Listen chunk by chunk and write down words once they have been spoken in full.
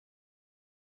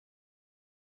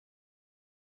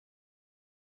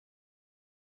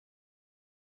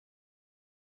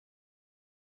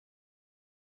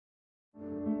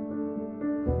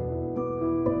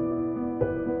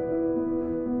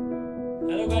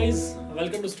Guys,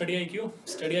 welcome to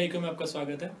StudyIQ में आपका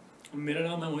स्वागत है। मेरा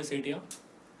नाम है मोहित सेठिया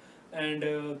एंड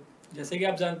जैसे कि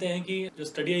आप जानते हैं कि जो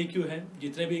StudyIQ है,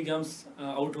 जितने भी एग्जाम्स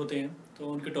आउट होते हैं तो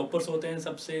उनके टॉपर्स होते हैं,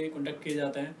 सबसे कॉन्टैक्ट किया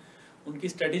जाता है। उनकी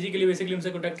स्ट्रेटजी के लिए बेसिकली उनसे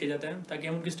कॉन्टैक्ट किया जाता है ताकि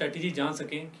हम उनकी स्ट्रेटजी जान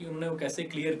सकें कि उन्होंने वो कैसे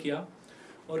क्लियर किया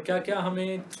और क्या क्या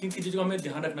हमें किन चीज़ों का हमें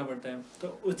ध्यान रखना पड़ता है। तो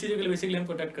उस चीज़ों के लिए बेसिकली हम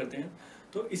कॉन्टैक्ट करते हैं।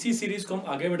 तो इसी सीरीज़ को हम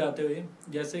आगे बढ़ाते हुए,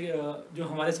 जैसे जो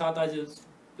हमारे साथ आज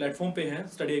प्लेटफॉर्म पे हैं,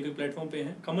 StudyIQ प्लेटफॉर्म पे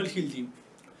हैं कमलशील जी,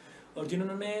 और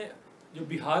जिन्होंने जो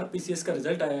बिहार PCS का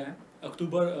रिज़ल्ट आया है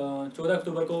 14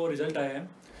 अक्टूबर को रिज़ल्ट आया है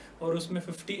और उसमें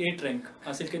 58 रैंक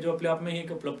हासिल के, जो अपने आप में ही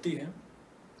एक उपलब्धि है।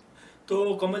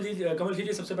 तो कमलशील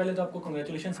जी, सबसे पहले तो आपको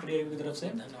कंग्रेचुलेशन StudyIQ की तरफ से,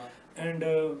 एंड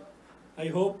आई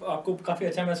होप आपको काफ़ी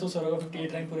अच्छा महसूस हो रहा होगा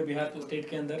 58 रैंक पूरे बिहार स्टेट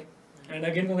के अंदर। एंड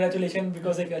अगेन कंग्रेचुलेशन,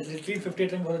 बिकॉज एक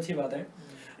 58 रैंक बहुत अच्छी बात है।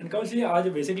 एंड कमलशील जी, आज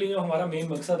बेसिकली जो हमारा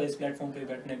मेन मकसद है इस प्लेटफॉर्म पे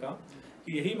बैठने का,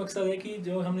 यही मकसद है कि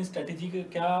जो हमने स्ट्रेटजी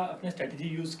क्या अपने स्ट्रेटजी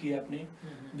यूज़ की है अपने,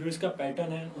 जो इसका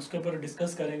पैटर्न है उसके ऊपर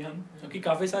डिस्कस करेंगे हम, क्योंकि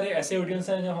काफ़ी सारे ऐसे ऑडियंस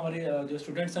हैं जो हमारे जो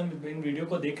स्टूडेंट्स हम इन वीडियो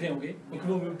को देख रहे होंगे क्योंकि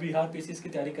वो बिहार PCS की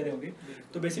तैयारी कर रहे होंगे,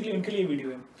 तो बेसिकली उनके लिए वीडियो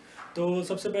है। तो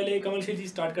सबसे पहले कमलशील जी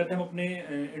स्टार्ट करते हैं हम अपने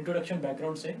इंट्रोडक्शन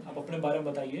बैकग्राउंड से। आप अपने बारे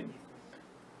में बताइए।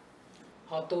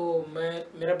 हाँ, तो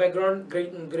मेरा बैकग्राउंड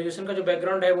ग्रेजुएशन का जो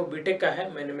बैकग्राउंड है वो बीटेक का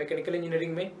है। मैंने मैकेनिकल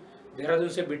इंजीनियरिंग में देहरादून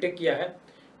से बीटेक किया है।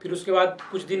 फिर उसके बाद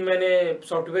कुछ दिन मैंने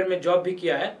सॉफ्टवेयर में जॉब भी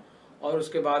किया है और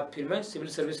उसके बाद फिर मैं सिविल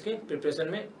सर्विस के प्रिपरेशन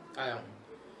में आया हूँ।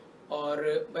 और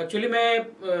एक्चुअली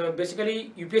मैं बेसिकली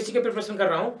UPSC के प्रिपरेशन कर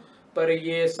रहा हूँ, पर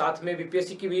ये साथ में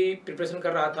BPSC की भी प्रिपरेशन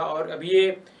कर रहा था और अभी ये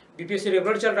BPSC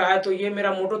रेगुलर चल रहा है। तो ये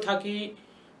मेरा मोटो था कि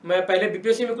मैं पहले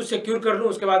BPSC में कुछ सिक्योर कर लूँ,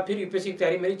 उसके बाद फिर UPSC की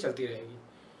तैयारी मेरी चलती रहेगी,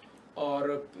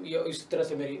 और ये इस तरह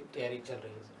से मेरी तैयारी चल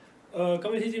रही है।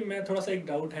 कमलशील जी, मैं थोड़ा सा एक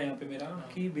डाउट है यहाँ पे मेरा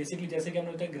कि बेसिकली जैसे कि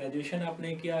आपने बताया ग्रेजुएशन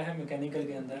आपने किया है मैकेनिकल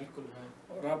के अंदर,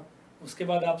 और आप उसके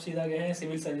बाद आप सीधा गए हैं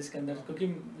सिविल सर्विस के अंदर, क्योंकि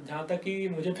जहाँ तक कि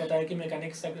मुझे पता है कि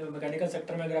मैकेनिकल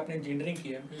सेक्टर में अगर आपने इंजीनियरिंग की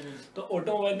है तो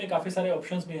ऑटोमोबाइल में काफ़ी सारे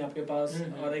ऑप्शंस भी हैं आपके पास,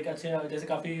 और एक अच्छे जैसे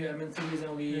काफ़ी MNCs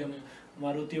होगी,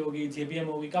 मारुति होगी, JBM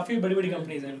होगी, काफ़ी बड़ी बड़ी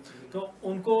कंपनीज हैं, तो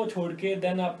उनको छोड़ के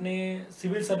देन आपने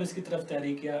सिविल सर्विस की तरफ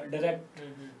तैयारी किया डायरेक्ट।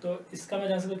 तो इसका मैं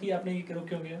जान सकता हूँ कि आपने ये क्यों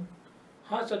किया?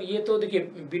 हाँ सर, ये तो देखिए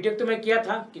बीटेक तो मैं किया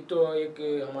था कि तो एक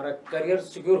हमारा करियर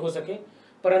सिक्योर हो सके,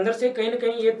 पर अंदर से कहीं ना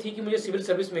कहीं ये थी कि मुझे सिविल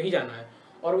सर्विस में ही जाना है।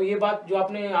 और ये बात जो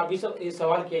आपने अभी ये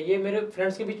सवाल किया, ये मेरे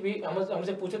फ्रेंड्स के बीच भी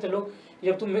हमसे पूछे थे लोग कि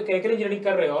जब तुम मैकेनिकल इंजीनियरिंग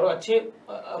कर रहे हो और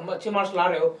अच्छे मार्क्स ला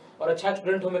रहे हो और अच्छा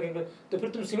स्टूडेंट हो मैकेनिकल, तो फिर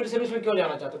तुम सिविल सर्विस में क्यों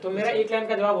जाना चाहते हो? तो मेरा एक लाइन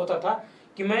का जवाब होता था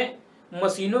कि मैं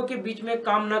मशीनों के बीच में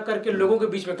काम ना करके लोगों के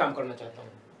बीच में काम करना चाहता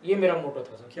हूँ। ये मेरा मोटो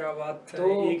था सर। क्या बात है,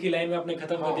 तो एक ही लाइन में आपने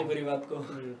खत्म कर दी पूरी बात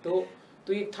को।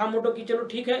 तो एक था मोटो कि चलो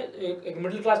ठीक है, एक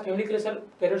मिडिल क्लास फैमिली के लिए सर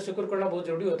करियर सिक्योर करना बहुत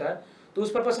जरूरी होता है, तो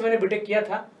उस पर्पस से मैंने बीटेक किया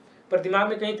था। पर दिमाग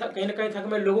में कहीं ना कहीं था कि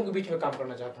मैं लोगों के बीच में काम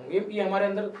करना चाहता हूँ। ये हमारे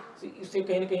अंदर इससे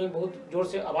कहीं ना कहीं बहुत जोर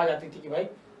से आवाज़ आती थी कि भाई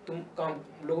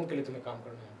लोगों के लिए तुम्हें काम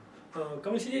करना है।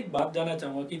 कमलशील जी, एक बात जानना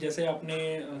चाहूँगा कि जैसे आपने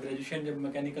ग्रेजुएशन जब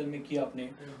मैकेनिकल में किया आपने,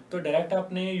 तो डायरेक्ट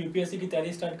आपने UPSC की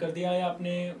तैयारी स्टार्ट कर दिया या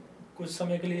आपने कुछ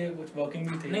समय के लिए कुछ वर्किंग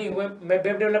भी थी? नहीं, मैं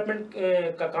वेब डेवलपमेंट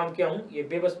का काम किया हूँ, ये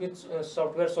वेब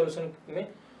सॉफ्टवेयर सॉल्यूशन में।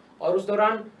 और उस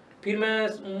दौरान फिर मैं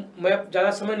ज़्यादा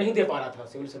समय नहीं दे पा रहा था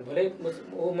सिविल सर्विस, भले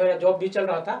वो मेरा जॉब भी चल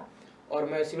रहा था और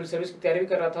मैं सिविल सर्विस की तैयारी भी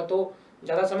कर रहा था, तो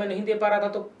ज़्यादा समय नहीं दे पा रहा था।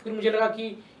 तो फिर मुझे लगा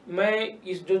कि मैं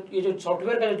ये जो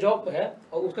सॉफ्टवेयर का जो जॉब है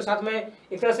और उसके साथ मैं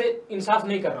एक तरह से इंसाफ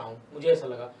नहीं कर रहा हूँ, मुझे ऐसा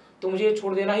लगा, तो मुझे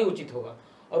छोड़ देना ही उचित होगा।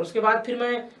 और उसके बाद फिर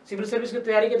मैं सिविल सर्विस की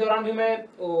तैयारी के दौरान भी मैं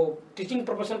टीचिंग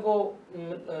प्रोफेशन को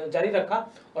जारी रखा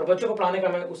और बच्चों को पढ़ाने का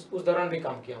मैं उस दौरान भी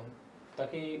काम किया हूँ,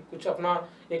 ताकि कुछ अपना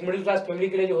एक मिडिल क्लास फैमिली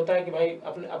के लिए जो होता है कि भाई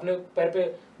अपने पैर पे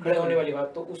खड़े होने वाली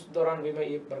बात, तो उस दौरान भी मैं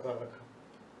ये बरकरार रखा।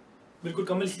 बिल्कुल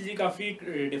कमलशील जी, काफ़ी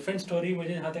डिफरेंट स्टोरी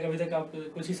मुझे जहाँ तक अभी तक आप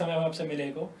कुछ ही समय में आपसे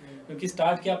मिले को, क्योंकि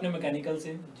स्टार्ट किया आपने मैकेनिकल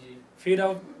से, फिर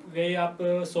आप गए आप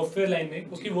सॉफ्टवेयर लाइन में,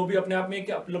 क्योंकि वो भी अपने आप में एक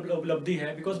उपलब्धि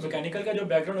है, बिकॉज मैकेनिकल का जो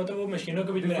बैकग्राउंड होता है वो मशीनों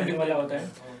के बीच में रहने वाला होता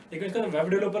है। लेकिन उसका वेब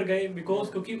डेवलपर गए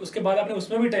क्योंकि उसके बाद आपने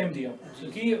उसमें भी टाइम दिया,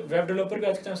 क्योंकि वेब डेवलपर भी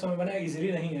आज के समय बनाना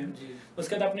इजीली नहीं है।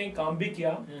 उसके बाद आपने काम भी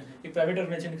किया एक प्राइवेट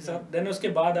ऑर्गेनाइजेशन के साथ, देन उसके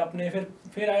बाद आपने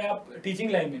फिर आए आप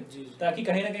टीचिंग लाइन में, ताकि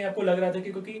कहीं ना कहीं आपको लग रहा था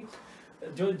कि क्योंकि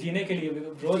जो जीने के लिए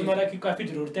रोजमर्रा की काफ़ी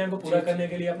ज़रूरतें हैं उनको पूरा करने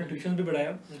के लिए आपने ट्यूशन भी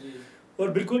बढ़ाया। और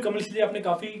बिल्कुल कमलशील जी, आपने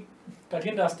काफ़ी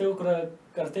कठिन रास्ते को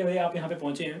करते हुए आप यहाँ पे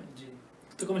पहुँचे हैं,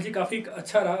 तो कमलशील काफ़ी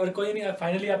अच्छा रहा और कोई नहीं,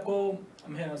 फाइनली आपको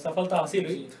सफलता हासिल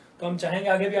हुई, तो हम चाहेंगे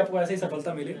आगे भी आपको ऐसे ही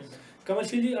सफलता मिले।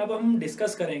 कमलशील जी, अब हम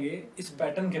डिस्कस करेंगे इस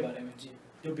पैटर्न के बारे में,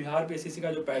 जो बिहार PCS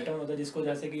का जो पैटर्न होता है, जिसको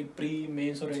जैसे कि प्री,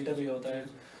 मेंस और इंटरव्यू होता है।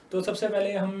 तो सबसे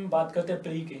पहले हम बात करते हैं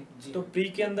प्री की। तो प्री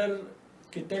के अंदर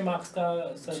कितने मार्क्स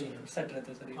का सर सेट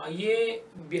रहता है सर? हाँ, ये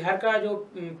बिहार का जो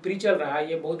प्री चल रहा है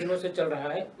ये बहुत दिनों से चल रहा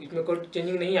है, इसमें कोई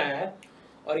चेंजिंग नहीं आया है।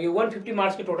 और ये 150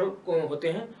 मार्क्स के टोटल होते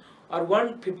हैं और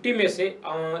 150 में से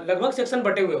लगभग सेक्शन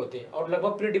बटे हुए होते हैं और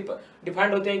लगभग प्री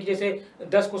डिफाइंड होते हैं कि जैसे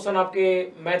 10 क्वेश्चन आपके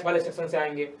मैथ वाले सेक्शन से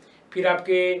आएंगे, फिर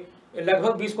आपके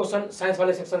लगभग 20 क्वेश्चन साइंस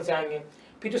वाले सेक्शन से आएंगे,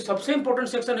 फिर जो सबसे इंपॉर्टेंट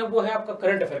सेक्शन है वो है आपका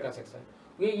करंट अफेयर का सेक्शन।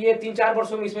 ये 3-4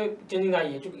 वर्षों में इसमें चेंजिंग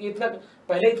आई है, क्योंकि इतना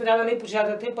पहले इतना ज़्यादा नहीं पूछे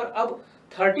जाते थे, पर अब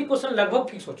 30 क्वेश्चन लगभग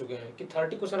फिक्स हो चुके हैं कि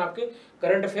 30 क्वेश्चन आपके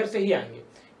करंट अफेयर से ही आएंगे।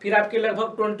 फिर आपके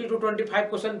लगभग 20 to 25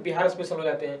 क्वेश्चन बिहार स्पेशल हो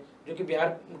जाते हैं, जो कि बिहार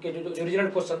के जो ओरिजिनल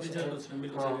क्वेश्चन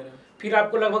हैं। फिर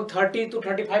आपको लगभग 30 to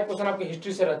 35 क्वेश्चन आपके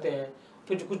हिस्ट्री से रहते हैं,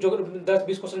 फिर कुछ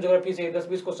 10-20 क्वेश्चन ज्योग्राफी से,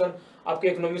 10-20 क्वेश्चन आपके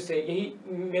इकोनॉमिक्स से, यही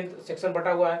मेन सेक्शन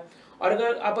बटा हुआ है। और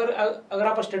अगर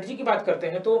आप स्ट्रेटजी की बात करते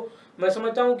हैं तो मैं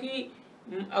समझता हूँ कि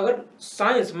अगर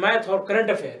साइंस, मैथ और करंट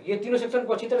अफेयर ये तीनों सेक्शन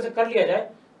को अच्छी तरह से कर लिया जाए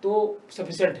तो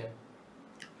सफिशिएंट है।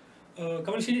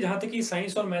 कमलशील जी, जहाँ तक कि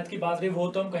साइंस और मैथ की बात रही वो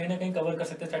तो हम कहीं ना कहीं कवर कर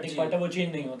सकते हैं, स्टैटिक पार्ट है वो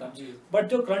चेंज नहीं होता, बट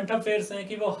जो करंट अफेयर्स हैं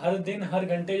कि वो हर दिन हर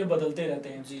घंटे जो बदलते रहते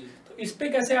हैं, तो इस पे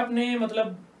कैसे आपने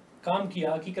मतलब काम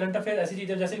किया कि करंट अफेयर ऐसी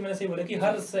चीज है, जैसे कि मैंने सही बोला कि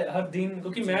हर दिन,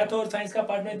 क्योंकि मैथ और साइंस का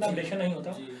पार्ट में इतना रिलेशन नहीं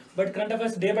होता, but current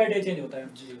affairs day by day change होता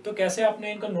है, तो कैसे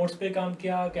आपने इनका नोट्स पे काम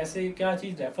किया, कैसे क्या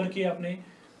चीज रेफर की आपने?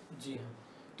 जी हाँ,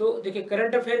 तो देखिए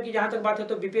करंट अफेयर की जहाँ तक बात है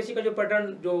तो बीपीएससी का जो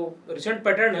पैटर्न, जो रिसेंट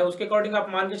पैटर्न है उसके अकॉर्डिंग आप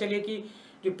मान के चलिए कि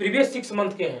जो प्रीवियस 6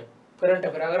 मंथ के हैं करंट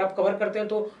अफेयर अगर आप कवर करते हैं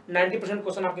तो 90%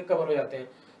 क्वेश्चन आपके कवर हो जाते हैं।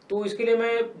 तो इसके लिए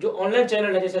मैं जो ऑनलाइन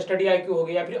चैनल है जैसे StudyIQ हो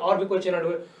गया या फिर और भी कोई चैनल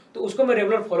हुए, तो उसको मैं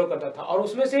रेगुलर फॉलो करता था और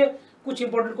उसमें से कुछ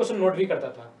इंपॉर्टेंट क्वेश्चन नोट भी करता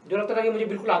था। जो लगता था कि मुझे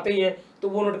बिल्कुल आते ही है तो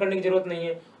वो नोट करने की जरूरत नहीं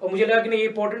है, और मुझे लगा कि नहीं ये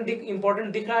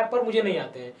इंपॉर्टेंट दिख रहा है पर मुझे नहीं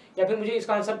आते हैं, या फिर मुझे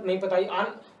इसका आंसर नहीं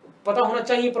पता होना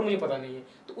चाहिए पर मुझे पता नहीं है,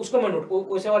 तो उसको मैं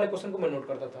वैसे वाले क्वेश्चन को मैं नोट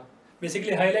करता था।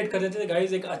 बेसिकली हाईलाइट कर देते थे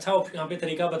गाइस। एक अच्छा यहाँ पे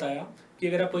तरीका बताया कि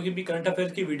अगर आप कोई भी करंट अफेयर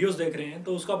की वीडियोस देख रहे हैं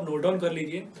तो उसको आप नोट डाउन कर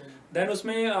लीजिए, देन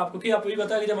उसमें आपको कि आपको ये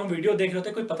बताया कि जब हम वीडियो देख रहे होते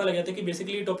हैं कोई पता लग जाता है कि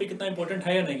बेसिकली टॉपिक कितना इंपॉर्टेंट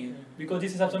है या नहीं है, बिकॉज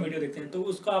जिस हिसाब से वीडियो देखते हैं, तो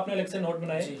उसका आपने अलग से नोट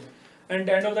बनाए and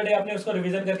end of the day आपने उसको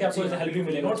रिवीजन करके आपको हेल्प भी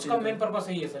मिलेगा। नोट्स का मेन पर्पस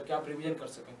यही है सर कि आप रिवीजन कर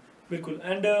सकें। बिल्कुल,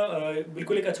 एंड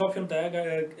बिल्कुल एक अच्छा ऑप्शन बताया।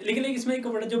 लेकिन इसमें एक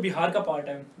बड़ा जो बिहार का पार्ट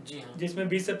है, जी हाँ, जिसमें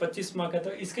 20 से 25 मार्क है,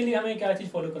 तो इसके लिए हमें क्या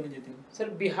चीज फॉलो करनी चाहिए? सर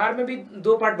बिहार में भी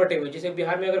 2 पार्ट बटे हुए, जैसे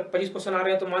बिहार में अगर 25 क्वेश्चन आ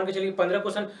रहे हैं तो मान के चलिए 15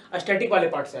 क्वेश्चन स्टैटिक वाले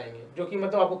पार्ट से आएंगे, जो कि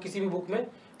मतलब आपको किसी भी बुक में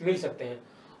मिल सकते हैं।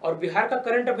 और बिहार का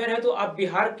करंट अफेयर है तो आप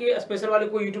बिहार के स्पेशल वाले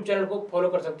कोई यूट्यूब चैनल को फॉलो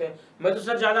कर सकते हैं। मैं तो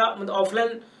सर ज़्यादा मतलब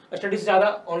ऑफलाइन स्टडी से ज़्यादा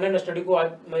ऑनलाइन स्टडी को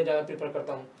मैं ज़्यादा प्रीफर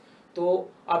करता हूँ। तो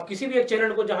आप किसी भी एक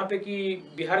चैनल को जहाँ पे कि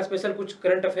बिहार स्पेशल कुछ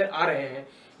करंट अफेयर आ रहे हैं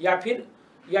या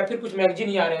फिर कुछ मैगजीन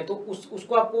ही आ रहे हैं, तो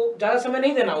उसको आपको ज़्यादा समय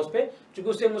नहीं देना उस पर, क्योंकि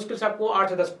उससे मुश्किल से आपको 8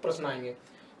 से 10 प्रश्न आएंगे,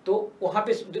 तो वहाँ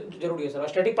पे जरूरी है सर।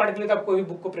 स्टैटिक पार्ट के लिए तो आप कोई भी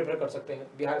बुक को प्रेफर कर सकते हैं,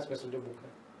 बिहार स्पेशल जो बुक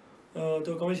है।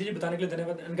 तो कमलशील जी बताने के लिए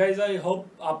धन्यवाद। एंड गाइस आई होप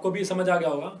आपको भी समझ आ गया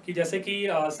होगा कि जैसे कि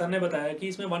सर ने बताया कि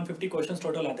इसमें 150 क्वेश्चंस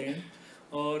टोटल आते हैं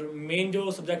और मेन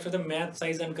जो सब्जेक्ट होते हैं math,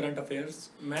 science and current affairs.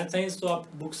 Math science तो आप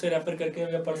बुक से रेफर करके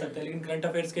पढ़ सकते हैं, लेकिन करंट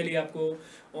अफेयर्स के लिए आपको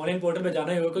ऑनलाइन पोर्टल पे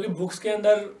जाना ही होगा, क्योंकि बुक्स के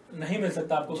अंदर नहीं मिल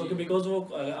सकता आपको, क्योंकि बिकॉज वो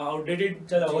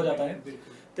आउटडेटेड हो जाता है,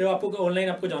 तो आपको ऑनलाइन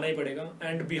आपको जाना ही पड़ेगा।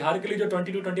 एंड बिहार के लिए जो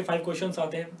 20 to 25 क्वेश्चन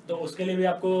आते हैं, तो उसके लिए भी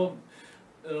आपको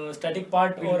स्टैटिक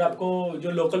पार्ट और आपको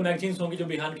जो लोकल मैगजीन्स होंगी जो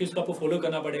बिहार की, उसको आपको फॉलो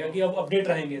करना पड़ेगा कि आप अपडेट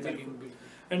रहेंगे ताकि।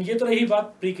 एंड ये तो रही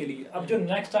बात प्री के लिए। अब जो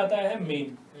नेक्स्ट आता है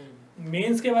मेन,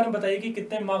 मेंस के बारे में बताइए कि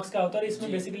कितने मार्क्स का होता है,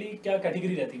 इसमें बेसिकली क्या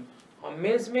कैटेगरी रहती है? हाँ,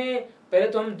 मेंस में पहले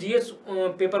तो हम जीएस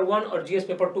पेपर 1 और जीएस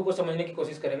पेपर 2 को समझने की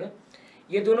कोशिश करेंगे।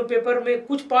 ये दोनों पेपर में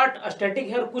कुछ पार्ट स्टैटिक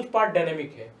है और कुछ पार्ट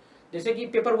डायनेमिक है। जैसे कि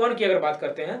पेपर 1 की अगर बात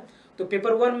करते हैं तो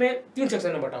पेपर 1 में 3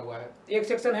 सेक्शन में बटा हुआ है। एक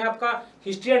सेक्शन है आपका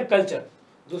हिस्ट्री एंड कल्चर,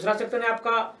 दूसरा सेक्शन है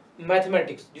आपका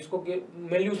मैथमेटिक्स, जिसको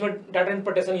मेनली उसमें डाटा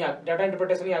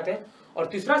इंटरप्रिटेशन ही आते हैं, और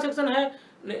तीसरा सेक्शन है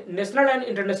national and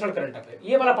international current affair.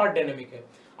 ये वाला पार्ट डायनेमिक है।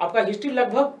 आपका हिस्ट्री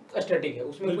लगभग स्टैटिक है,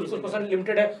 उसमें कुछ क्वेश्चन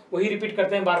लिमिटेड है, वही रिपीट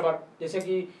करते हैं बार बार, जैसे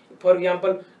कि फॉर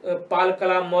एग्जांपल पाल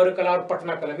कला, मौर्य कला और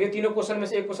पटना कलम, ये तीनों क्वेश्चन में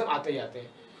से एक क्वेश्चन आते ही आते हैं।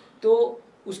 तो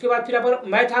उसके बाद फिर अगर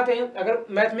मैथ आते हैं, अगर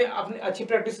मैथ में आपने अच्छी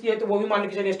प्रैक्टिस की है तो वो भी मान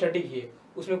के चलिए स्टैटिक ही है,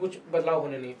 उसमें कुछ बदलाव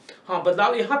होने नहीं। हाँ,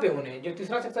 बदलाव यहाँ पे होने हैं। जो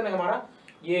तीसरा सेक्शन है हमारा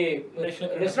ये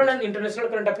national and international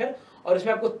current affair, और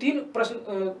इसमें आपको 3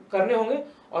 प्रश्न करने होंगे,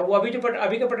 और वो अभी के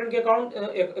पैटर्न के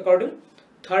अकॉर्डिंग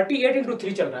 38 into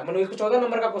 3 चल रहा है, मतलब 114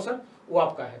 नंबर का क्वेश्चन वो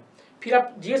आपका है। फिर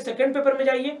आप जीएस सेकंड पेपर में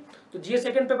जाइए, तो जीएस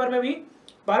सेकंड पेपर में भी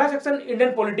पहला सेक्शन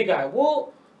इंडियन पॉलिटी का है,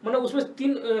 वो मतलब उसमें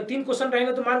तीन क्वेश्चन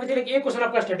रहेंगे, तो मान के चलिए एक क्वेश्चन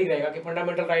आपका स्टैटिक रहेगा कि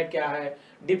फंडामेंटल राइट क्या है,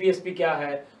 डीपीएसपी क्या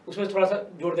है, उसमें थोड़ा सा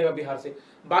जोड़ देगा बिहार से।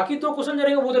 बाकी 2 क्वेश्चन जो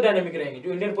रहेंगे वो तो डायनेमिक रहेंगे,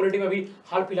 जो इंडियन पॉलिटी में भी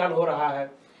हाल फिलहाल हो रहा है।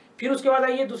 फिर उसके बाद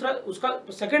आइए दूसरा, उसका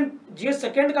जीएस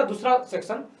सेकंड का दूसरा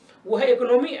सेक्शन वो है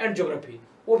इकोनॉमी एंड ज्योग्राफी,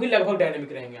 वो भी लगभग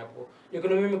डायनेमिक रहेंगे। आपको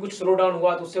इकोनॉमी में कुछ स्लो डाउन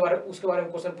हुआ तो उसके बारे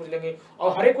में क्वेश्चन पूछ लेंगे,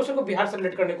 और हर एक क्वेश्चन को बिहार से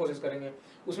रिलेट करने की कोशिश करेंगे,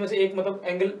 उसमें से एक मतलब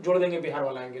एंगल जोड़ देंगे, बिहार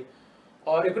वाला एंगल।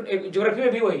 और ज्योग्राफी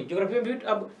में भी वही, ज्योग्राफी में भी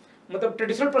अब मतलब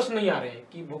ट्रेडिशनल प्रश्न नहीं आ रहे हैं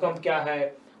कि भूकंप क्या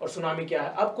है और सुनामी क्या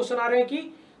है। अब क्वेश्चन आ रहे हैं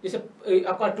कि जैसे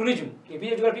आपका टूरिज्म, ये भी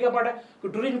ज्योग्राफी का पार्ट है कि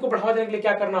टूरिज्म को बढ़ावा देने के लिए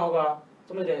क्या करना होगा,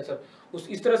 समझ रहे हैं सर।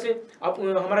 इस तरह से आप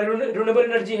हमारा रिन्यूएबल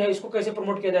एनर्जी है, इसको कैसे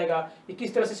प्रमोट किया जाएगा, ये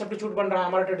किस तरह से सब्स्टिट्यूट बन रहा है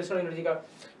हमारा ट्रेडिशनल एनर्जी का।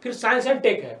 फिर साइंस एंड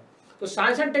टेक है, तो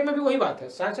साइंस एंड टेक में भी वही बात है।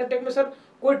 साइंस एंड टेक में सर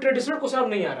कोई ट्रेडिशनल क्वेश्चन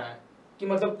नहीं आ रहा है कि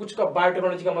मतलब कुछ का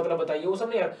बायोटेक्नोलॉजी का मतलब बताइए, वो सब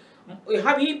नहीं आ रहा।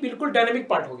 यहाँ भी बिल्कुल डायनेमिक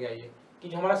पार्ट हो गया ये कि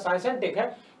हमारा साइंस एंड टेक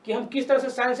है कि हम किस तरह से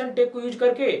साइंस एंड टेक को यूज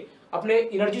करके अपने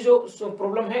एनर्जी जो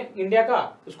प्रॉब्लम है इंडिया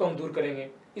का, उसको हम दूर करेंगे।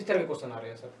 इस तरह के क्वेश्चन आ रहे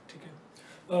हैं सर। ठीक है,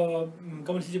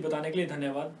 कमलशील जी बताने के लिए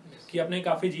धन्यवाद कि आपने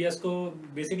काफ़ी जीएस को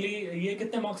बेसिकली, ये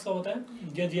कितने मार्क्स का होता है?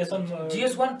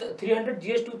 GS1 300,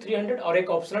 GS2 300 और एक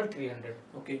ऑप्शनल 300।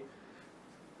 ओके,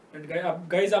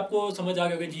 गाइज आपको समझ आ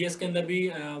गया होगा जीएस के अंदर भी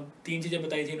 3 चीज़ें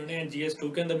बताई थी इन्होंने,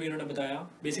 GS2 के अंदर भी इन्होंने बताया।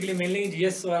 बेसिकली मेनली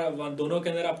जीएस दोनों के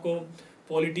अंदर आपको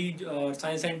polity,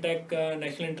 science and take,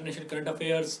 national international current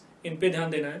affairs, इन पे ध्यान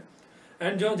देना है।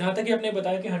 एंड जो जहाँ तक कि आपने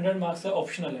बताया कि 100 मार्क्स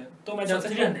ऑप्शनल है, तो मैं जहाँ से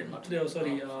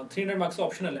 300 मार्क्स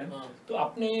ऑप्शनल है, तो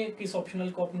आपने किस ऑप्शनल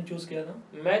को आपने चूज किया था?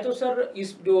 मैं तो सर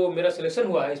इस जो मेरा सिलेक्शन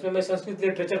हुआ है इसमें मैं संस्कृत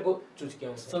लिटरेचर को चूज किया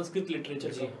हूँ। संस्कृत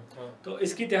लिटरेचर जी, तो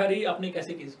इसकी तैयारी आपने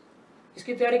कैसे की?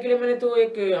 इसकी तैयारी के लिए मैंने तो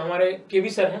एक हमारे केवी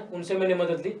सर हैं, उनसे मैंने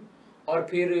मदद ली, और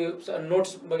फिर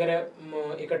नोट्स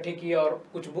वगैरह इकट्ठे किए और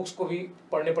कुछ बुक्स को भी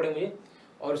पढ़ने पड़े मुझे,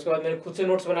 और उसके बाद मैंने खुद से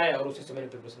नोट्स बनाए और उसी से मैंने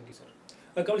प्रिपरेशन की सर।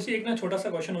 कमलशील एक ना छोटा सा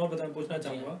क्वेश्चन और पूछना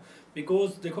चाहूँगा,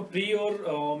 बिकॉज देखो प्री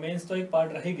और मेंस तो एक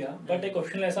पार्ट रह गया, बट एक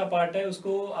ऑप्शनल ऐसा पार्ट है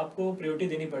उसको आपको प्रायोरिटी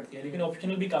देनी पड़ती है, लेकिन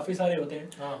ऑप्शनल भी काफ़ी सारे होते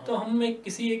हैं। तो हम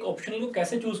किसी एक ऑप्शनल को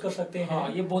कैसे चूज कर सकते हैं?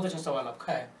 हाँ, ये बहुत अच्छा सवाल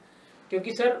आपका है,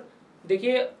 क्योंकि सर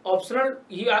देखिए ऑप्शनल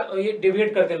ये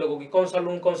डिवाइड करते हैं लोगों की, कौन सा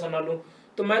लूँ कौन सा ना लूँ।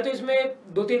 तो मैं तो इसमें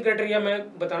 2-3 क्राइटेरिया मैं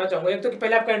बताना चाहूँगा। एक तो कि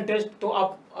पहले आपका इंटरेस्ट, तो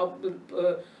आप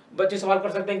बच्चे सवाल कर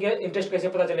सकते हैं कि इंटरेस्ट कैसे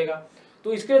पता चलेगा।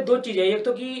 तो इसके लिए 2 चीज़ें, एक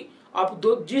तो कि आप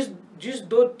जिस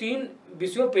 2-3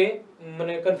 विषयों पे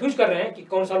मैंने कंफ्यूज कर रहे हैं कि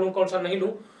कौन सा लूँ कौन सा नहीं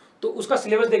लूँ, तो उसका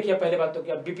सिलेबस देखिए पहले बात तो,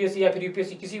 कि आप बीपीएससी या फिर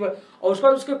यूपीएससी किसी बार, और उसका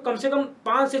उसके कम से कम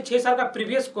 5 से 6 साल का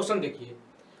प्रीवियस क्वेश्चन देखिए,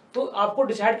 तो आपको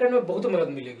डिसाइड करने में बहुत मदद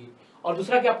मिलेगी। और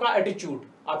दूसरा कि आपका एटीट्यूड,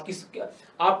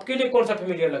 आपके लिए कौन सा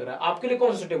फेमिलियर लग रहा है, आपके लिए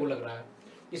कौन सा सुटेबल लग रहा है।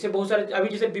 जैसे बहुत सारे अभी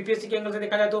जैसे बीपीएससी के एंगल से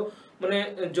देखा जाए तो मैंने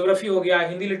ज्योग्राफी हो गया,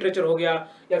 हिंदी लिटरेचर हो गया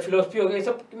या फिलोसफी हो गया, ये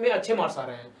सब में अच्छे मार्क्स आ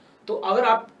रहे हैं। तो अगर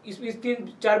आप इस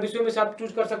 3-4 विषयों में से आप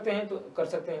चूज कर सकते हैं तो कर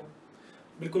सकते हैं।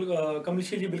 बिल्कुल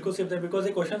कमलशील जी, बिल्कुल सही बताया, बिकॉज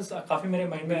ये क्वेश्चंस काफ़ी मेरे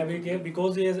माइंड में अभी के,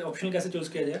 बिकॉज ये ऑप्शन कैसे चूज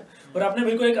किया जाए, और आपने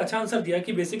बिल्कुल एक अच्छा आंसर दिया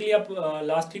कि बेसिकली आप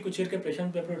लास्ट ही कुछ ईयर के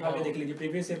क्वेश्चन पेपर उठा के देख लीजिए,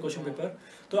 प्रीवियस ईयर क्वेश्चन पेपर,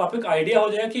 तो आपको एक आइडिया हो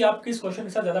जाएगा कि आप किस क्वेश्चन के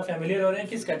साथ ज़्यादा फैमिलियर हो रहे हैं,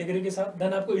 किस कैटेगरी के साथ,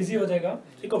 देन आपको ईजी हो जाएगा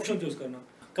एक ऑप्शन चूज करना।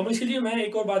 कमलशील जी, मैं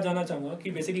एक और बात जानना चाहूँगा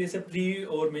कि बेसिकली जैसे प्री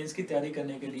और मेंस की तैयारी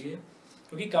करने के लिए,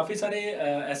 क्योंकि काफ़ी सारे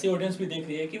ऐसे ऑडियंस भी देख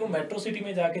रही है कि वो मेट्रो सिटी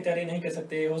में जाके तैयारी नहीं कर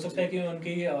सकते, हो सकता है कि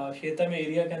उनकी क्षेत्र में,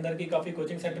 एरिया के अंदर की काफ़ी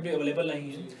कोचिंग सेंटर भी अवेलेबल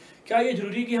नहीं है। क्या ये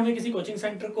जरूरी कि हमें किसी कोचिंग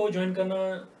सेंटर को ज्वाइन करना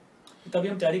तभी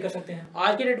हम तैयारी कर सकते हैं?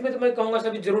 आज के डेट में तो मैं कहूँगा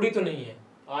सभी जरूरी तो नहीं है।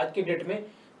 आज के डेट में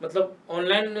मतलब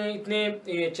ऑनलाइन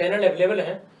इतने चैनल अवेलेबल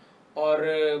हैं, और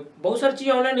बहुत सारी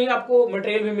चीज़ें ऑनलाइन ही आपको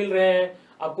मटेरियल भी मिल रहे हैं,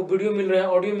 आपको वीडियो मिल रहे हैं,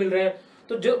 ऑडियो मिल रहे हैं।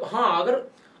 तो जो हाँ,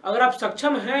 अगर आप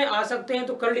सक्षम हैं, आ सकते हैं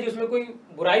तो कर लीजिए, उसमें कोई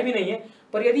बुराई भी नहीं है।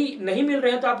 पर यदि नहीं मिल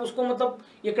रहे हैं तो आप उसको मतलब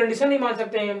ये कंडीशन नहीं मान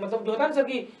सकते हैं, मतलब जो होता है ना सर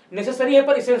कि नेसेसरी है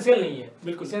पर इसेंशियल नहीं है।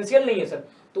 बिल्कुल इसेंशियल नहीं है सर।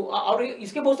 तो और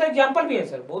इसके बहुत सारे एग्जाम्पल भी हैं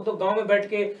सर। बहुत लोग गांव में बैठ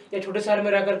के या छोटे शहर में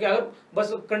रह करके, अगर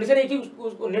बस कंडीशन है कि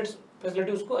उसको नेट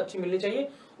फैसिलिटी उसको अच्छी मिलनी चाहिए,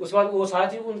 उसके बाद वो सारा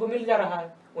चीज़ उनको मिल जा रहा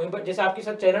है। वहीं पर जैसे आपके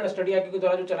साथ चैनल StudyIQ के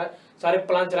द्वारा जो सारे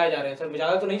प्लान चलाए जा रहे हैं सर, मैं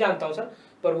ज़्यादा तो नहीं जानता हूँ सर,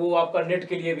 पर वो आपका नेट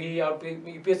के लिए भी और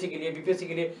यूपीएससी के लिए, बीपीएससी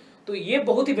के लिए, तो ये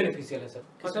बहुत ही बेनिफिशियल है सर।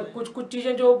 मतलब कुछ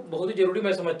चीज़ें जो बहुत ही जरूरी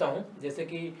मैं समझता हूँ, जैसे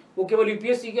कि वो केवल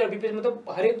यूपीएससी के, बीपीएससी मतलब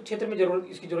हर एक क्षेत्र में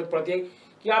इसकी जरूरत पड़ती है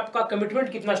कि आपका कमिटमेंट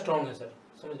कितना स्ट्रांग है सर,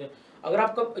 समझ गए। अगर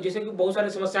आपका जैसे कि बहुत सारी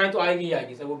समस्याएं तो आएगी ही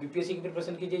आएगी सर, वो बीपीएससी की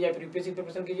प्रिपरेशन कीजिए या फिर यूपीएससी की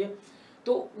प्रिपरेशन कीजिए,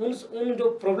 तो उन जो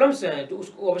प्रॉब्लम्स हैं, जो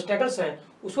उसको ऑब्स्टेकल्स हैं,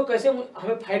 उसको कैसे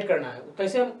हमें फाइट करना है,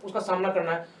 कैसे हम उसका सामना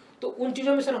करना है, तो उन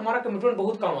चीज़ों में सर हमारा कमिटमेंट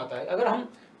बहुत काम आता है। अगर हम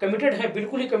कमिटेड हैं,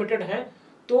 बिल्कुल ही कमिटेड हैं,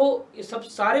 तो ये सब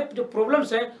सारे जो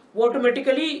प्रॉब्लम्स हैं वो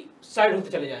ऑटोमेटिकली साइड होते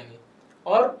चले जाएंगे।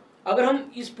 और अगर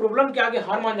हम इस प्रॉब्लम के आगे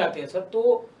हार मान जाते हैं सर,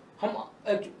 तो हम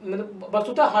मतलब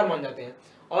वस्तुतः हार मान जाते हैं।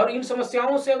 और इन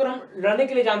समस्याओं से अगर हम लड़ने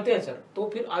के लिए जानते हैं सर, तो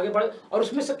फिर आगे बढ़, और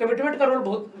उसमें से कमिटमेंट का रोल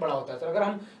बहुत बड़ा होता है सर। अगर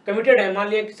हम कमिटेड हैं, मान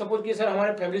लिया कि सपोज कि सर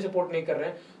हमारे फैमिली सपोर्ट नहीं कर रहे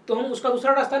हैं, तो हम उसका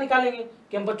दूसरा रास्ता निकालेंगे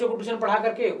कि हम बच्चों को ट्यूशन पढ़ा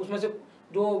करके उसमें से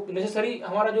जो नेसेसरी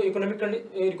हमारा जो इकोनॉमिक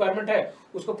रिक्वायरमेंट है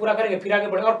उसको पूरा करेंगे, फिर आगे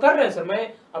बढ़ेंगे। और कर रहे हैं सर,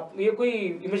 मैं अब ये कोई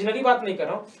इमेजिनरी बात नहीं कर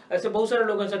रहा हूँ। ऐसे बहुत सारे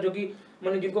लोग हैं सर जो कि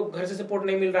मैंने जिनको घर से सपोर्ट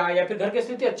नहीं मिल रहा है या फिर घर की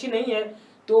स्थिति अच्छी नहीं है,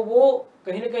 तो वो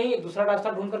कहीं ना कहीं दूसरा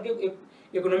रास्ता ढूंढ करके एक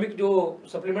इकोनॉमिक जो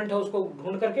सप्लीमेंट है उसको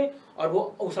ढूंढ करके और वो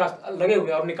उस रास्ता लगे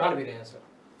हुए और निकाल भी रहे हैं सर।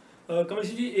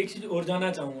 कमलशील जी, एक चीज़ और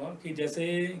जानना चाहूँगा कि जैसे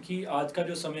कि आज का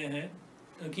जो समय है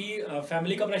कि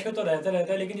फैमिली का प्रेशर तो रहता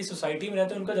है, लेकिन जिस सोसाइटी में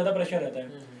रहते हैं उनका ज़्यादा प्रेशर रहता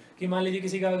है कि मान लीजिए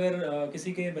किसी का अगर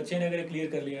किसी के बच्चे ने अगर क्लियर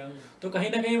कर लिया तो कहीं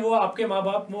ना कहीं वो आपके माँ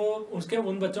बाप वो उसके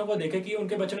उन बच्चों को देखे कि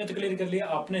उनके बच्चों ने तो क्लियर कर लिया,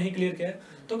 आपने ही क्लियर किया,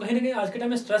 तो कहीं ना कहीं आज के टाइम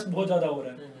में स्ट्रेस बहुत ज़्यादा हो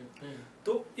रहा है।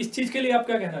 तो इस चीज़ के लिए आप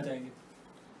क्या कहना चाहेंगे?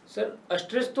 सर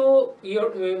स्ट्रेस तो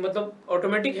ये मतलब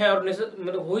ऑटोमेटिक है और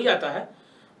मतलब हो ही जाता है,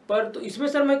 पर तो इसमें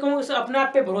सर मैं कहूँगा सर अपने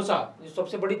आप पे भरोसा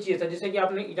सबसे बड़ी चीज़ है। जैसे कि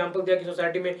आपने एग्जांपल दिया कि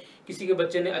सोसाइटी में किसी के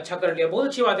बच्चे ने अच्छा कर लिया, बहुत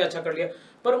अच्छी बात है, अच्छा कर लिया,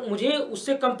 पर मुझे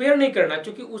उससे कंपेयर नहीं करना,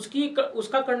 क्योंकि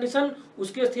उसका कंडीशन,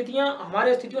 उसकी स्थितियाँ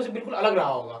हमारे स्थितियों से बिल्कुल अलग रहा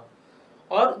होगा।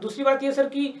 और दूसरी बात ये सर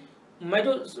कि मैं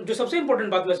जो सबसे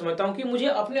इंपॉर्टेंट बात मैं समझता हूँ कि मुझे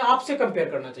अपने आप से कंपेयर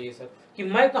करना चाहिए सर, कि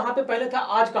मैं कहाँ पे पहले था,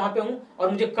 आज कहाँ पे हूँ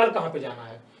और मुझे कल कहाँ पे जाना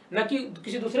है, न कि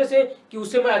किसी दूसरे से कि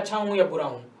उससे मैं अच्छा हूँ या बुरा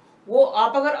हूँ। वो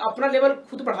आप अगर अपना लेवल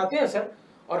खुद बढ़ाते हैं सर,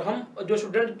 और हम जो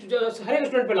स्टूडेंट हर एक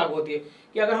स्टूडेंट पे लागू होती है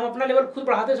कि अगर हम अपना लेवल खुद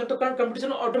बढ़ाते हैं सर तो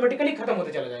कंपटीशन ऑटोमेटिकली खत्म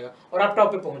होते चला जाएगा और आप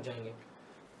टॉप पे पहुंच जाएंगे।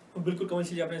 बिल्कुल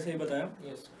कमलशील जी, आपने सही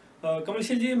बताया।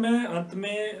 कमलशील जी, मैं अंत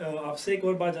में आपसे एक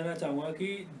और बात जानना चाहूँगा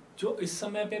कि जो इस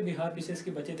समय पे बिहार पीसीएस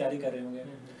के बच्चे तैयारी कर रहे होंगे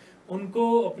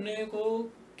उनको अपने को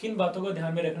किन बातों को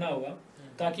ध्यान में रखना होगा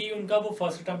ताकि उनका वो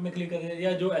फर्स्ट अटेम्प्ट में क्लियर कर दें,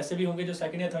 या जो ऐसे भी होंगे जो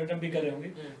सेकंड या थर्ड अटेम्प्ट भी कर रहे होंगे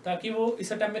ताकि वो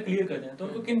इस अटेम्प्ट में क्लियर कर दें, तो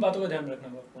उनको किन बातों का ध्यान रखना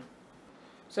होगा आपको?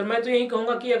 सर मैं तो यही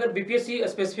कहूँगा कि अगर बीपीएससी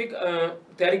स्पेसिफिक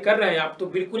तैयारी कर रहे हैं आप, तो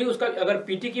बिल्कुल ही उसका अगर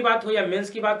पीटी की बात हो या मेंस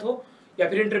की बात हो या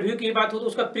फिर इंटरव्यू की बात हो तो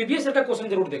उसका प्रीवियस ईयर का क्वेश्चन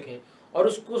जरूर देखें और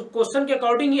उस क्वेश्चन के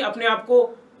अकॉर्डिंग ही अपने आप को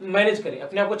मैनेज करें,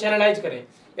 अपने आप को चैनलाइज करें।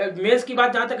 या मेंस की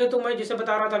बात जहाँ तक है तो मैं जैसे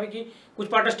बता रहा था अभी कि कुछ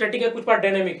पार्ट स्टैटिक है, कुछ पार्ट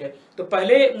डायनेमिक है, तो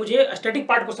पहले मुझे स्टैटिक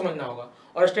पार्ट को समझना होगा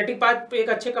और स्टैटिक पार्ट पे एक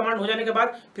अच्छे कमांड हो जाने के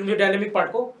बाद फिर मुझे डायनेमिक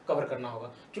पार्ट को कवर करना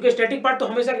होगा, क्योंकि स्टैटिक पार्ट तो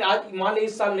हमेशा, आज मान लीजिए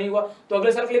इस साल नहीं हुआ तो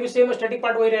अगले साल के लिए भी सेम स्टैटिक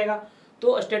पार्ट वही रहेगा।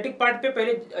 तो स्टैटिक पार्ट पे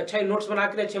पहले अच्छा नोट्स बना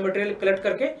के अच्छे मटेरियल कलेक्ट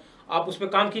करके आप उस पर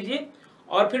काम कीजिए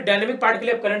और फिर डायनेमिक पार्ट के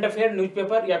लिए आप करंट अफेयर,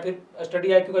 न्यूज़पेपर या फिर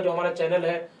StudyIQ का जो हमारा चैनल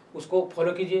है उसको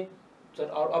फॉलो कीजिए सर।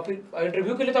 और फिर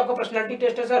इंटरव्यू के लिए तो आपका पर्सनालिटी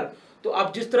टेस्ट है सर, तो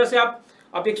आप जिस तरह से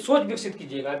आप एक सोच विकसित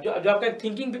कीजिएगा, जो आपका एक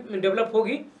थिंकिंग डेवलप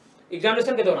होगी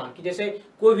एग्जामिनेशन के दौरान, कि जैसे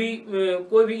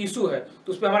कोई भी इशू है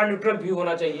तो उस पर हमारा न्यूट्रल व्यू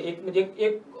होना चाहिए।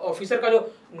 एक ऑफिसर का जो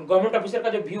गवर्नमेंट ऑफिसर का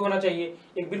जो व्यू होना चाहिए,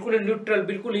 एक बिल्कुल ही न्यूट्रल,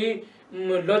 बिल्कुल ही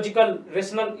लॉजिकल,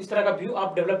 रेशनल, इस तरह का व्यू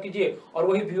आप डेवलप कीजिए और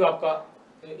वही व्यू आपका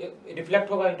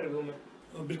रिफ्लेक्ट होगा इंटरव्यू में।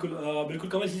 बिल्कुल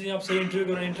कमलशील जी, आप सही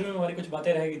इंटरव्यू में हमारी कुछ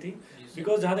बातें रह गई थी,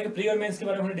 बिकॉज जहाँ तक प्री और मेंस के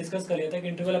बारे में हमने डिस्कस कर लिया था कि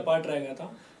इंटरव्यू वाला पार्ट रह गया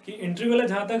था कि इंटरव्यू वाला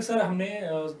जहाँ तक सर हमने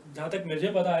जहाँ तक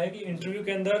मुझे पता है कि इंटरव्यू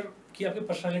के अंदर कि आपकी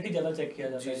पर्सनालिटी ज़्यादा चेक किया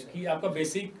जाता है कि आपका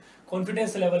बेसिक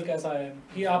कॉन्फिडेंस लेवल कैसा है,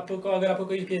 कि आपको अगर आपको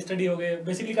कोई केस स्टडी हो गए,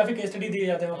 बेसिकली काफ़ी केस स्टडी दिए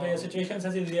जाते हैं वहाँ पे, सिचुएशन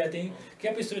ऐसी दी जाती हैं कि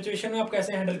आप इस सिचुएशन में आप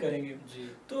कैसे हैंडल करेंगे।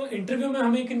 तो इंटरव्यू में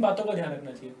हमें किन बातों का ध्यान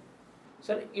रखना चाहिए?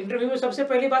 सर इंटरव्यू में सबसे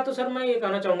पहली बात तो सर मैं ये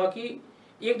कहना चाहूँगा कि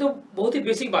एक तो बहुत ही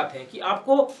बेसिक बात है कि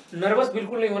आपको नर्वस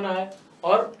बिल्कुल नहीं होना है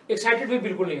और एक्साइटेड भी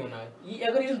बिल्कुल नहीं होना है। ये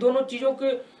अगर इन दोनों चीज़ों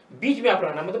के बीच में आप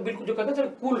रहना, मतलब बिल्कुल जो कहते हैं सर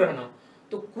कूल रहना,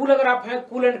 तो कूल अगर आप हैं,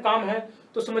 कूल एंड काम है,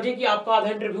 तो समझिए कि आपका आधा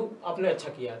इंटरव्यू आपने अच्छा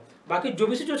किया है। बाकी जो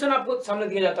भी सिचुएशन आपको सामने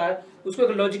दिया जाता है उसको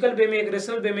एक लॉजिकल वे में, एक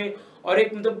रेशनल वे में और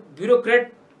एक मतलब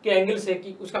ब्यूरोक्रेट के एंगल से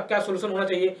कि उसका क्या सोल्यूशन होना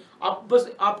चाहिए,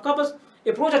 आपका बस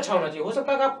अप्रोच अच्छा होना चाहिए। हो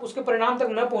सकता है कि आप उसके परिणाम तक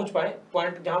न पहुंच पाए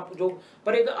पॉइंट जहाँ जो,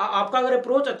 पर एक आपका अगर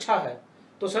अप्रोच अच्छा है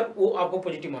तो सर वो आपको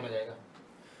पॉजिटिव माना जाएगा।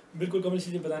 बिल्कुल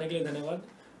कमलशील जी, बताने के लिए धन्यवाद।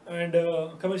 एंड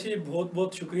कमलशील जी, बहुत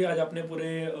बहुत शुक्रिया, आज आपने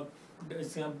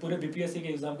पूरे बीपीएससी के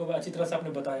एग्जाम को अच्छी तरह से आपने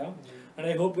बताया एंड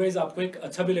आई होप गाइस आपको एक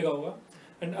अच्छा भी लगा होगा।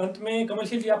 एंड अंत में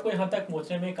कमलशील जी, आपको यहाँ तक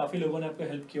पहुँचने में काफ़ी लोगों ने आपको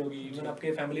हेल्प की होगी, इवन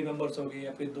आपके फैमिली मेम्बर्स हो गए,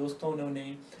 आपके दोस्तों ने,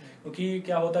 क्योंकि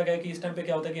क्या होता है कि इस टाइम पे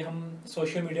क्या होता है कि हम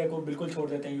सोशल मीडिया को बिल्कुल छोड़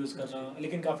देते हैं यूज़ करना,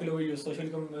 लेकिन काफ़ी लोग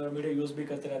सोशल मीडिया यूज़ भी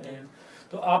करते रहते हैं।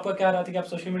 तो आपका क्या रहा था कि आप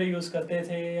सोशल मीडिया यूज़ करते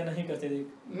थे या नहीं करते थे?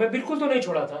 मैं बिल्कुल तो नहीं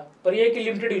छोड़ा था, पर ये कि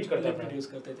लिमिटेड यूज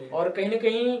करते थे और कहीं ना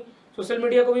कहीं सोशल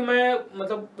मीडिया को भी मैं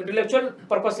मतलब इंटेलेक्चुअल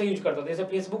पर्पस से यूज करता था। जैसे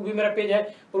फेसबुक भी मेरा पेज है,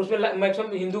 पर उसमें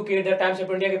मैक्सिमम हिंदू के, द टाइम्स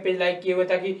ऑफ इंडिया के पेज लाइक किए हुए,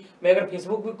 ताकि मैं अगर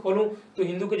फेसबुक भी खोलूँ तो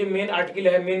हिंदू के जो मेन आर्टिकल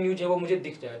है, मेन न्यूज है, वो मुझे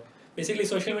दिख जाए। बेसिकली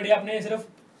सोशल मीडिया आपने सिर्फ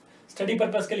स्टडी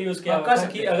पर्पस के लिए यूज़ किया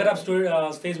कि अगर आप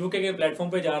फेसबुक के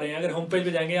प्लेटफॉर्म पे जा रहे हैं, अगर होम पेज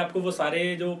पे जाएंगे आपको वो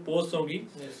सारे जो पोस्ट होगी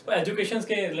वो एजुकेशन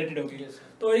के रिलेटेड होगी।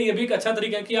 तो ये भी एक अच्छा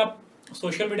तरीका है कि आप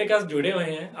सोशल मीडिया के साथ जुड़े हुए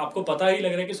हैं, आपको पता ही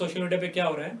लग रहा है कि सोशल मीडिया पे क्या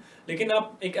हो रहा है, लेकिन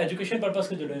आप एक एजुकेशन पर्पस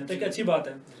से जुड़े हैं, तो एक अच्छी बात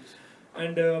है।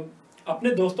 एंड अपने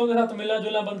दोस्तों के साथ मिलना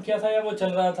जुलना बंद किया था या वो चल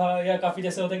रहा था, या काफी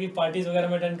जैसे होता है कि पार्टीज वगैरह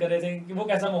में अटेंड कर रहे थे, कि वो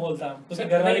कैसा माहौल था? तो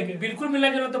घर वाले बिल्कुल मिलना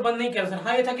जुलना तो बंद नहीं किया सर।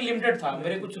 हाँ, ये था कि लिमिटेड था।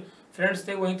 मेरे कुछ फ्रेंड्स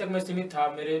थे, वहीं तक मैं सीमित था।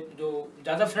 मेरे जो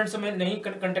ज्यादा फ्रेंड्स मैं नहीं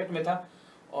कांटेक्ट में था,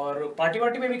 और पार्टी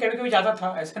वार्टी में भी कभी कभी ज्यादा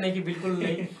था, ऐसा नहीं कि बिल्कुल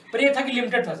नहीं, पर ये था कि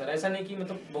लिमिटेड था सर। ऐसा नहीं कि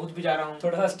मतलब बहुत भी जा रहा हूँ।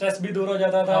 थोड़ा सा स्ट्रेस भी दूर हो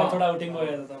जाता था, हाँ, थोड़ा आउटिंग हो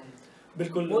जाता था।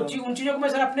 बिल्कुल वो उन चीजों को मैं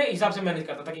सर अपने हिसाब से मैनेज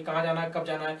करता था कि कहाँ जाना है, कब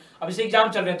जाना है। अब जैसे एग्जाम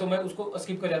चल रहे हैं तो मैं उसको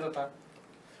स्किप कर जाता था।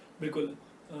 बिल्कुल।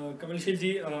 कमलशील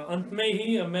जी, अंत में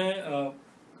ही मैं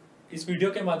इस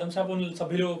वीडियो के माध्यम से आप उन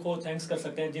सभी लोगों को थैंक्स कर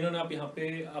सकते हैं जिन्होंने आप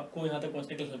आपको यहाँ तक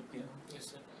पहुँचने के लिए हेल्प किया।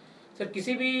 Yes sir.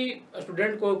 किसी भी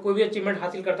स्टूडेंट को कोई भी अचीवमेंट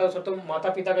हासिल करता है सर, तो माता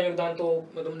पिता का योगदान तो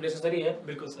मतलब नेसेसरी है।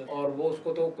 बिल्कुल सर। और वो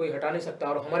उसको तो कोई हटा नहीं सकता।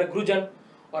 और हमारे गुरुजन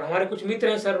और हमारे कुछ मित्र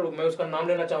हैं सर, मैं उसका नाम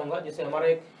लेना चाहूँगा। जैसे हमारा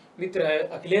एक मित्र है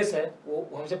अखिलेश है, वो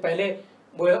हमसे पहले,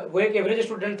 वो एक एवरेज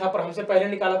स्टूडेंट था, पर हमसे पहले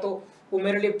निकाला, तो वो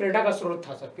मेरे लिए प्रेरणा का स्रोत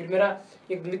था सर। फिर मेरा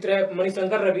एक मित्र है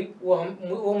मणिशंकर रवि,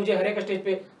 वो मुझे हर एक स्टेज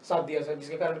पे साथ दिया सर,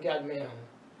 जिसके कारण कि आज मैं यहाँ हूँ।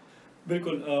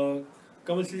 बिल्कुल।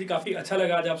 कमलशील जी, काफ़ी अच्छा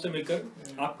लगा आज आपसे मिलकर।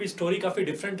 आपकी स्टोरी काफ़ी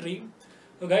डिफरेंट रही।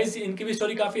 तो गाइस, इनकी भी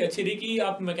स्टोरी काफ़ी अच्छी रही कि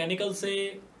आप मैकेनिकल से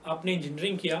आपने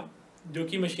इंजीनियरिंग किया, जो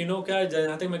कि मशीनों का,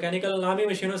 जहाँ तक मैकेनिकल नाम ही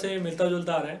मशीनों से मिलता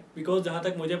जुलता आ रहा है। बिकॉज जहाँ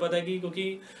तक मुझे पता है कि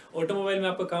क्योंकि ऑटोमोबाइल में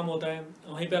आपका काम होता है,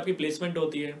 वहीं पे आपकी प्लेसमेंट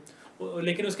होती है,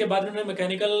 लेकिन उसके बाद उन्होंने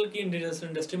मैकेनिकल की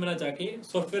इंडस्ट्री में ना जाके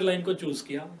सॉफ्टवेयर लाइन को चूज़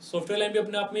किया। सॉफ्टवेयर लाइन भी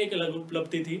अपने आप में एक अलग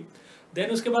उपलब्धि थी।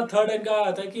 देन उसके बाद थर्ड इनका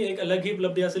आता है कि एक अलग ही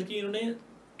उपलब्धि हासिल की, इन्होंने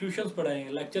ट्यूशन्स पढ़ाए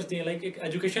हैं, लेक्चर्स दिए, लाइक एक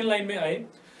एजुकेशन लाइन में आए।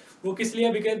 वो किस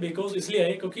लिए? बिकॉज इसलिए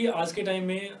आए क्योंकि आज के टाइम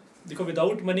में देखो,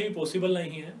 विदाउट मनी भी पॉसिबल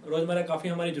नहीं है। रोज़मर्रा काफ़ी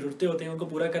हमारी ज़रूरतें होती हैं, उनको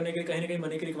पूरा करने के लिए कहीं ना कहीं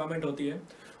मनी की रिक्वायरमेंट होती है।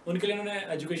 उनके लिए उन्होंने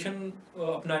एजुकेशन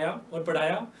अपनाया और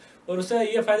पढ़ाया, और उससे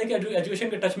ये फ़ायदा कि एजुकेशन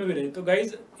के टच में भी रहे। तो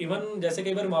गाइज, इवन जैसे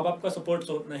कई बार माँ बाप का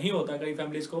सपोर्ट नहीं होता कई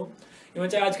फैमिलीज़ को, इवन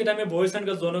चाहे आज के टाइम में बॉयज़ एंड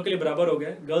गर्ल्स दोनों के लिए बराबर हो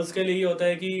गए। गर्ल्स के लिए ये होता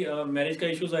है कि मैरिज का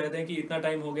इश्यूज़ आ जाते हैं कि इतना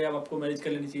टाइम हो गया, अब आपको मैरिज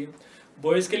कर लेनी चाहिए।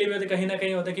 बॉयज़ के लिए भी कहीं ना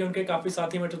कहीं होता है कि उनके काफ़ी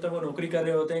साथी मित्र होते हैं, वो नौकरी कर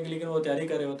रहे होते हैं, लेकिन वो तैयारी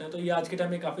कर रहे होते हैं। तो ये आज के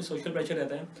टाइम में काफ़ी सोशल प्रेशर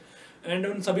रहता है। एंड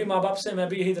उन सभी माँ बाप से मैं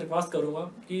भी यही दरख्वास्त करूँगा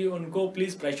कि उनको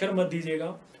प्लीज़ प्रेशर मत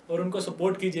दीजिएगा और उनको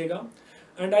सपोर्ट कीजिएगा।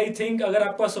 एंड आई थिंक अगर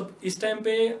आपका इस टाइम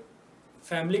पे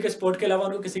फैमिली के सपोर्ट के अलावा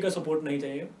उनको किसी का सपोर्ट नहीं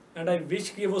चाहिए। एंड आई विश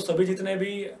कि वो सभी जितने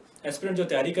भी एस्पिरेंट जो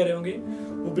तैयारी कर रहे होंगे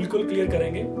वो बिल्कुल क्लियर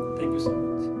करेंगे। Thank you sir.